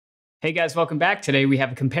Hey guys, welcome back. Today we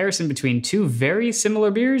have a comparison between two very similar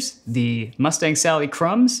beers, the Mustang Sally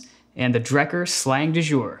Crumbs and the Drekker Slang de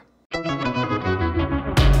Jour.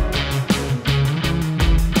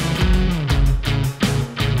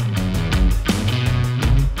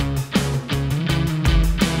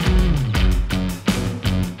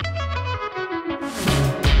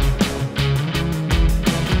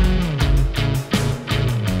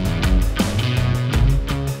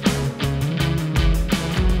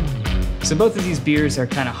 So both of these beers are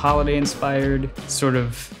kind of holiday inspired, sort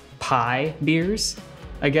of pie beers,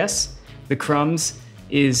 I guess. The Crumbs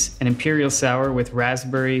is an imperial sour with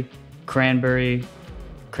raspberry, cranberry,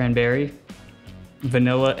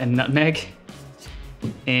 vanilla, and nutmeg.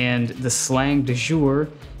 And the Slang de Jour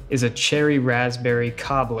is a cherry raspberry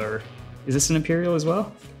cobbler. Is this an imperial as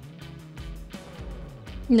well?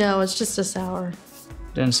 No, it's just a sour.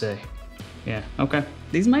 Doesn't say. Yeah, okay.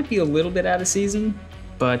 These might be a little bit out of season,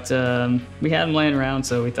 but we had them laying around,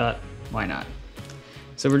 so we thought, why not?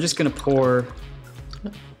 So we're just gonna pour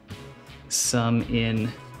some in.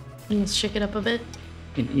 Let's shake it up a bit.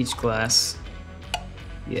 In each glass.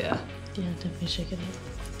 Yeah. Yeah, definitely shake it up.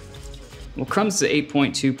 Well, Crumbs is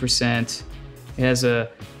 8.2%. It has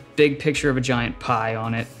a big picture of a giant pie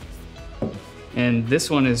on it. And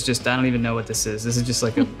this one is just, I don't even know what this is. This is just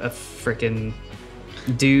like a freaking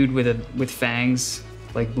dude with fangs,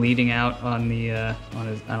 like bleeding out on the on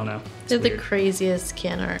his, I don't know. They're the craziest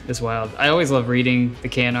can art. It's wild. I always love reading the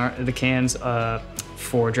cans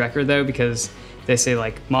for Drekker though, because they say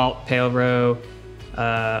like malt, pale row,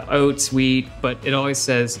 oats, wheat, but it always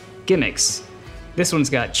says gimmicks. This one's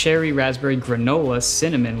got cherry, raspberry, granola,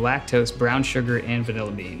 cinnamon, lactose, brown sugar, and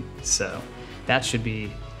vanilla bean. So that should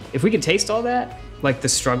be, if we could taste all that, like the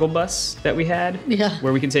struggle bus that we had,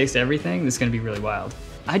 where we can taste everything, this is gonna be really wild.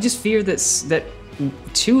 I just fear that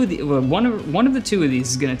one of the two of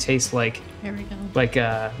these is gonna taste like, here we go, like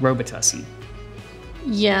Robitussin.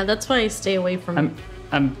 Yeah, that's why I stay away from.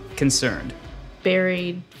 I'm concerned.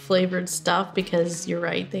 Berry flavored stuff, because you're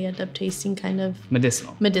right, they end up tasting kind of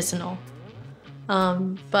medicinal.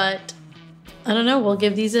 But I don't know. We'll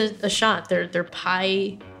give these a shot. They're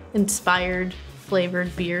pie inspired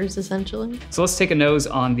flavored beers essentially. So let's take a nose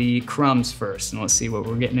on the Crumbs first, and let's see what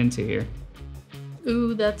we're getting into here.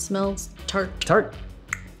 Ooh, that smells tart. Tart.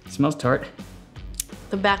 It smells tart.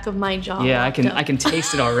 The back of my jaw. Yeah, I can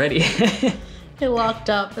taste it already. It locked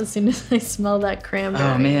up as soon as I smell that cranberry.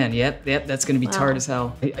 Oh man, yep, that's gonna be tart as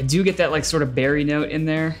hell. I do get that like sort of berry note in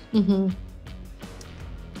there. Mm-hmm.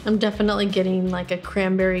 I'm definitely getting like a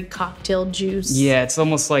cranberry cocktail juice. Yeah, it's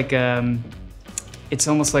almost like that,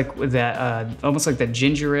 almost like that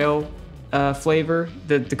ginger ale flavor,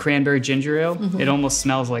 the cranberry ginger ale. Mm-hmm. It almost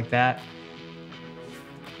smells like that.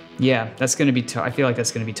 Yeah, that's gonna be tart. I feel like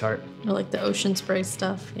that's gonna be tart. Or like the ocean spray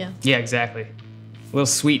stuff, yeah. Yeah, exactly. A little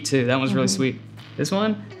sweet too. That one's really sweet. This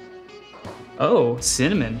one, oh,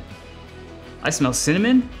 cinnamon. I smell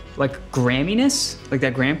cinnamon, like Gramminess, like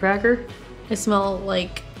that graham cracker. I smell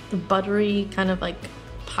like the buttery kind of like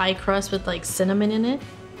pie crust with like cinnamon in it,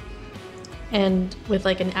 and with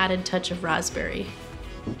like an added touch of raspberry.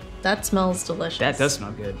 That smells delicious. That does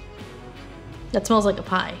smell good. That smells like a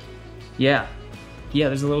pie. Yeah. Yeah,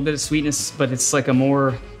 there's a little bit of sweetness, but it's like a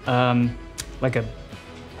more,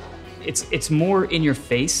 it's more in your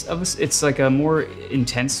face it's like a more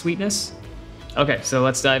intense sweetness. Okay, so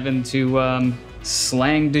let's dive into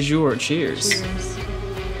Slang de Jour. Cheers. Cheers.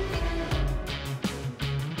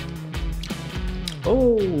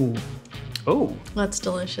 Oh. That's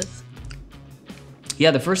delicious.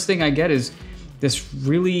 Yeah, the first thing I get is this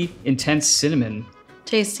really intense cinnamon.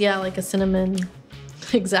 Tastes, yeah, like a cinnamon.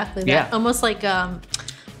 Exactly that. Yeah. Almost like a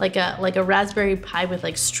raspberry pie with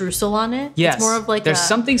like streusel on it. Yes. It's more of like there's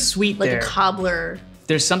something sweet like there. Like a cobbler.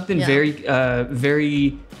 There's something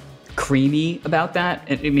very creamy about that.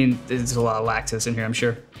 I mean, there's a lot of lactose in here, I'm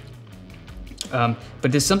sure. But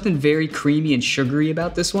there's something very creamy and sugary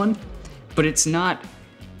about this one, but it's not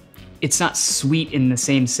sweet in the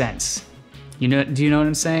same sense. Do you know what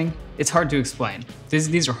I'm saying? It's hard to explain.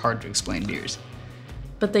 These are hard to explain beers.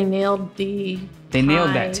 But they nailed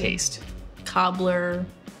nailed that taste. Cobbler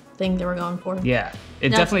thing they were going for. Yeah, it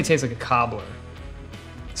definitely tastes like a cobbler.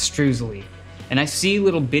 Streusely. And I see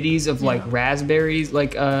little bitties of like raspberries,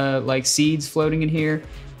 like seeds floating in here,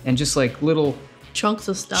 and just like little chunks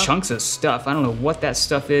of stuff. I don't know what that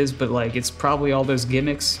stuff is, but like it's probably all those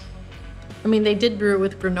gimmicks. I mean, they did brew it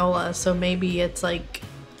with granola, so maybe it's like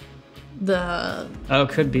the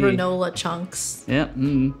could be granola chunks. Yeah.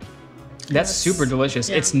 That's super delicious.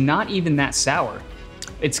 Yeah. It's not even that sour.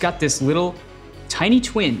 It's got this little tiny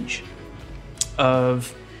twinge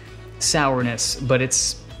of sourness, but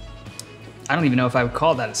it's I don't even know if I would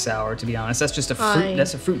call that a sour, to be honest. That's just a fruit.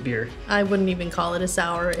 That's a fruit beer. I wouldn't even call it a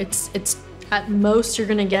sour. It's at most you're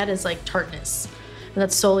gonna get is like tartness, and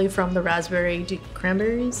that's solely from the raspberry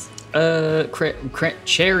cranberries.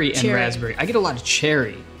 Cherry and raspberry. I get a lot of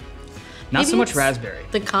cherry. Not so much raspberry.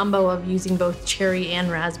 The combo of using both cherry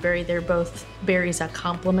and raspberry, they're both berries that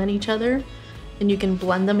complement each other. And you can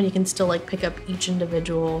blend them and you can still like pick up each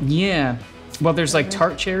individual. Yeah. Well, there's like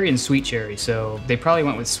tart cherry and sweet cherry. So they probably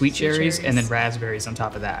went with sweet cherries and then raspberries on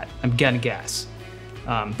top of that. I'm gonna guess.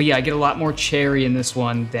 But yeah, I get a lot more cherry in this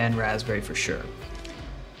one than raspberry for sure.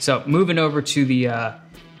 So moving over to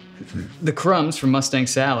the Crumbs from Mustang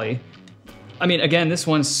Sally. I mean, again, this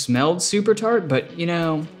one smelled super tart, but you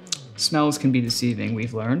know, smells can be deceiving,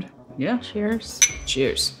 we've learned. Yeah? Cheers.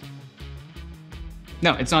 Cheers.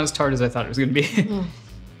 No, it's not as tart as I thought it was gonna be.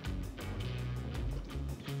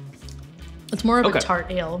 It's more of a tart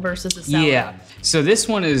ale versus a sour. Yeah, so this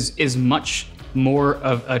one is much more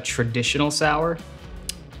of a traditional sour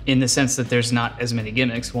in the sense that there's not as many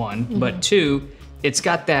gimmicks, one, but two, it's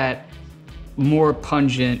got that more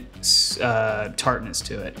pungent tartness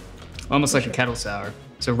to it, almost like a kettle sour.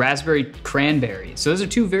 So raspberry cranberry. So those are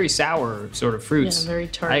two very sour sort of fruits. Yeah, very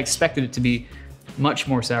tart. I expected it to be much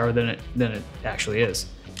more sour than it actually is.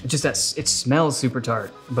 It's just that it smells super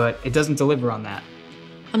tart, but it doesn't deliver on that.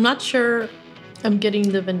 I'm not sure I'm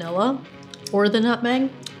getting the vanilla or the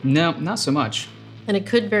nutmeg. No, not so much. And it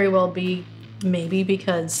could very well be maybe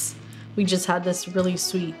because we just had this really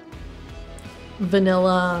sweet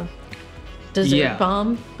vanilla dessert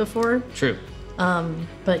bomb before. True.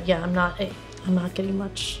 But yeah, I'm not getting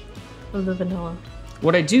much of the vanilla.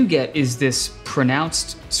 What I do get is this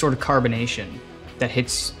pronounced sort of carbonation that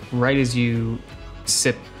hits right as you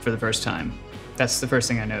sip for the first time. That's the first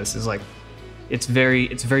thing I notice is like, it's very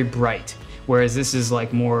bright. Whereas this is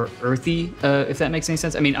like more earthy, if that makes any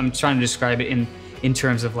sense. I mean, I'm trying to describe it in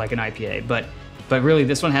terms of like an IPA, but really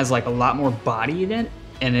this one has like a lot more body in it,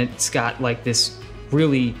 and it's got like this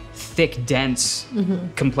really thick, dense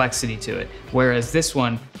complexity to it. Whereas this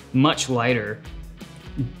one, much lighter,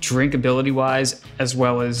 drinkability-wise, as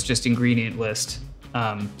well as just ingredient list.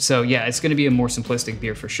 So yeah, it's gonna be a more simplistic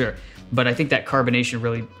beer for sure. But I think that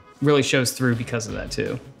carbonation really shows through because of that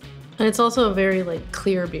too. And it's also a very like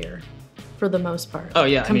clear beer for the most part. Oh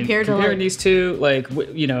yeah, comparing these two, like,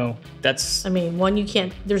 you know, that's... I mean, one you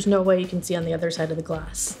can't, there's no way you can see on the other side of the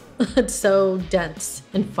glass. It's so dense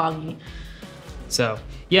and foggy. So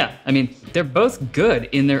yeah, I mean, they're both good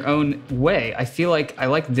in their own way. I feel like I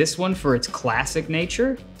like this one for its classic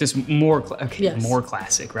nature. Just more, more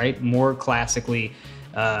classic, right? More classically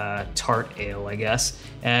tart ale, I guess.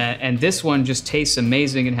 And this one just tastes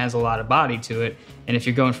amazing and has a lot of body to it. And if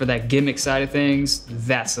you're going for that gimmick side of things,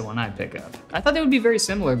 that's the one I'd pick up. I thought they would be very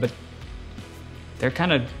similar, but they're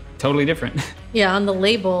kind of totally different. Yeah, on the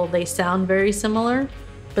label, they sound very similar,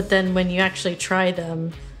 but then when you actually try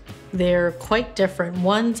them, they're quite different.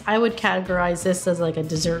 Ones, I would categorize this as like a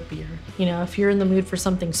dessert beer. You know, if you're in the mood for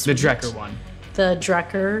something sweet. The Drekker one. The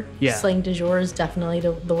Drekker Slang de Jour is definitely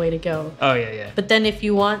the way to go. Oh, yeah. But then if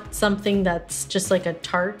you want something that's just like a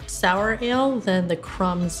tart sour ale, then the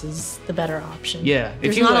Crumbs is the better option. Yeah.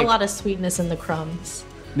 There's not a lot of sweetness in the Crumbs.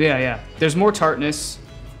 Yeah. There's more tartness.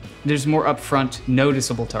 There's more upfront,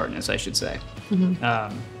 noticeable tartness, I should say.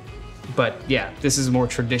 But yeah, this is a more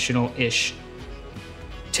traditional-ish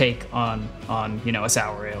take on you know, a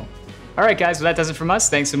sour ale. All right, guys, well, that does it from us.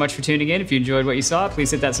 Thanks so much for tuning in. If you enjoyed what you saw,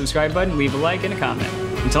 please hit that subscribe button, leave a like and a comment.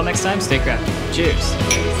 Until next time, stay crafty.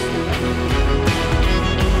 Cheers.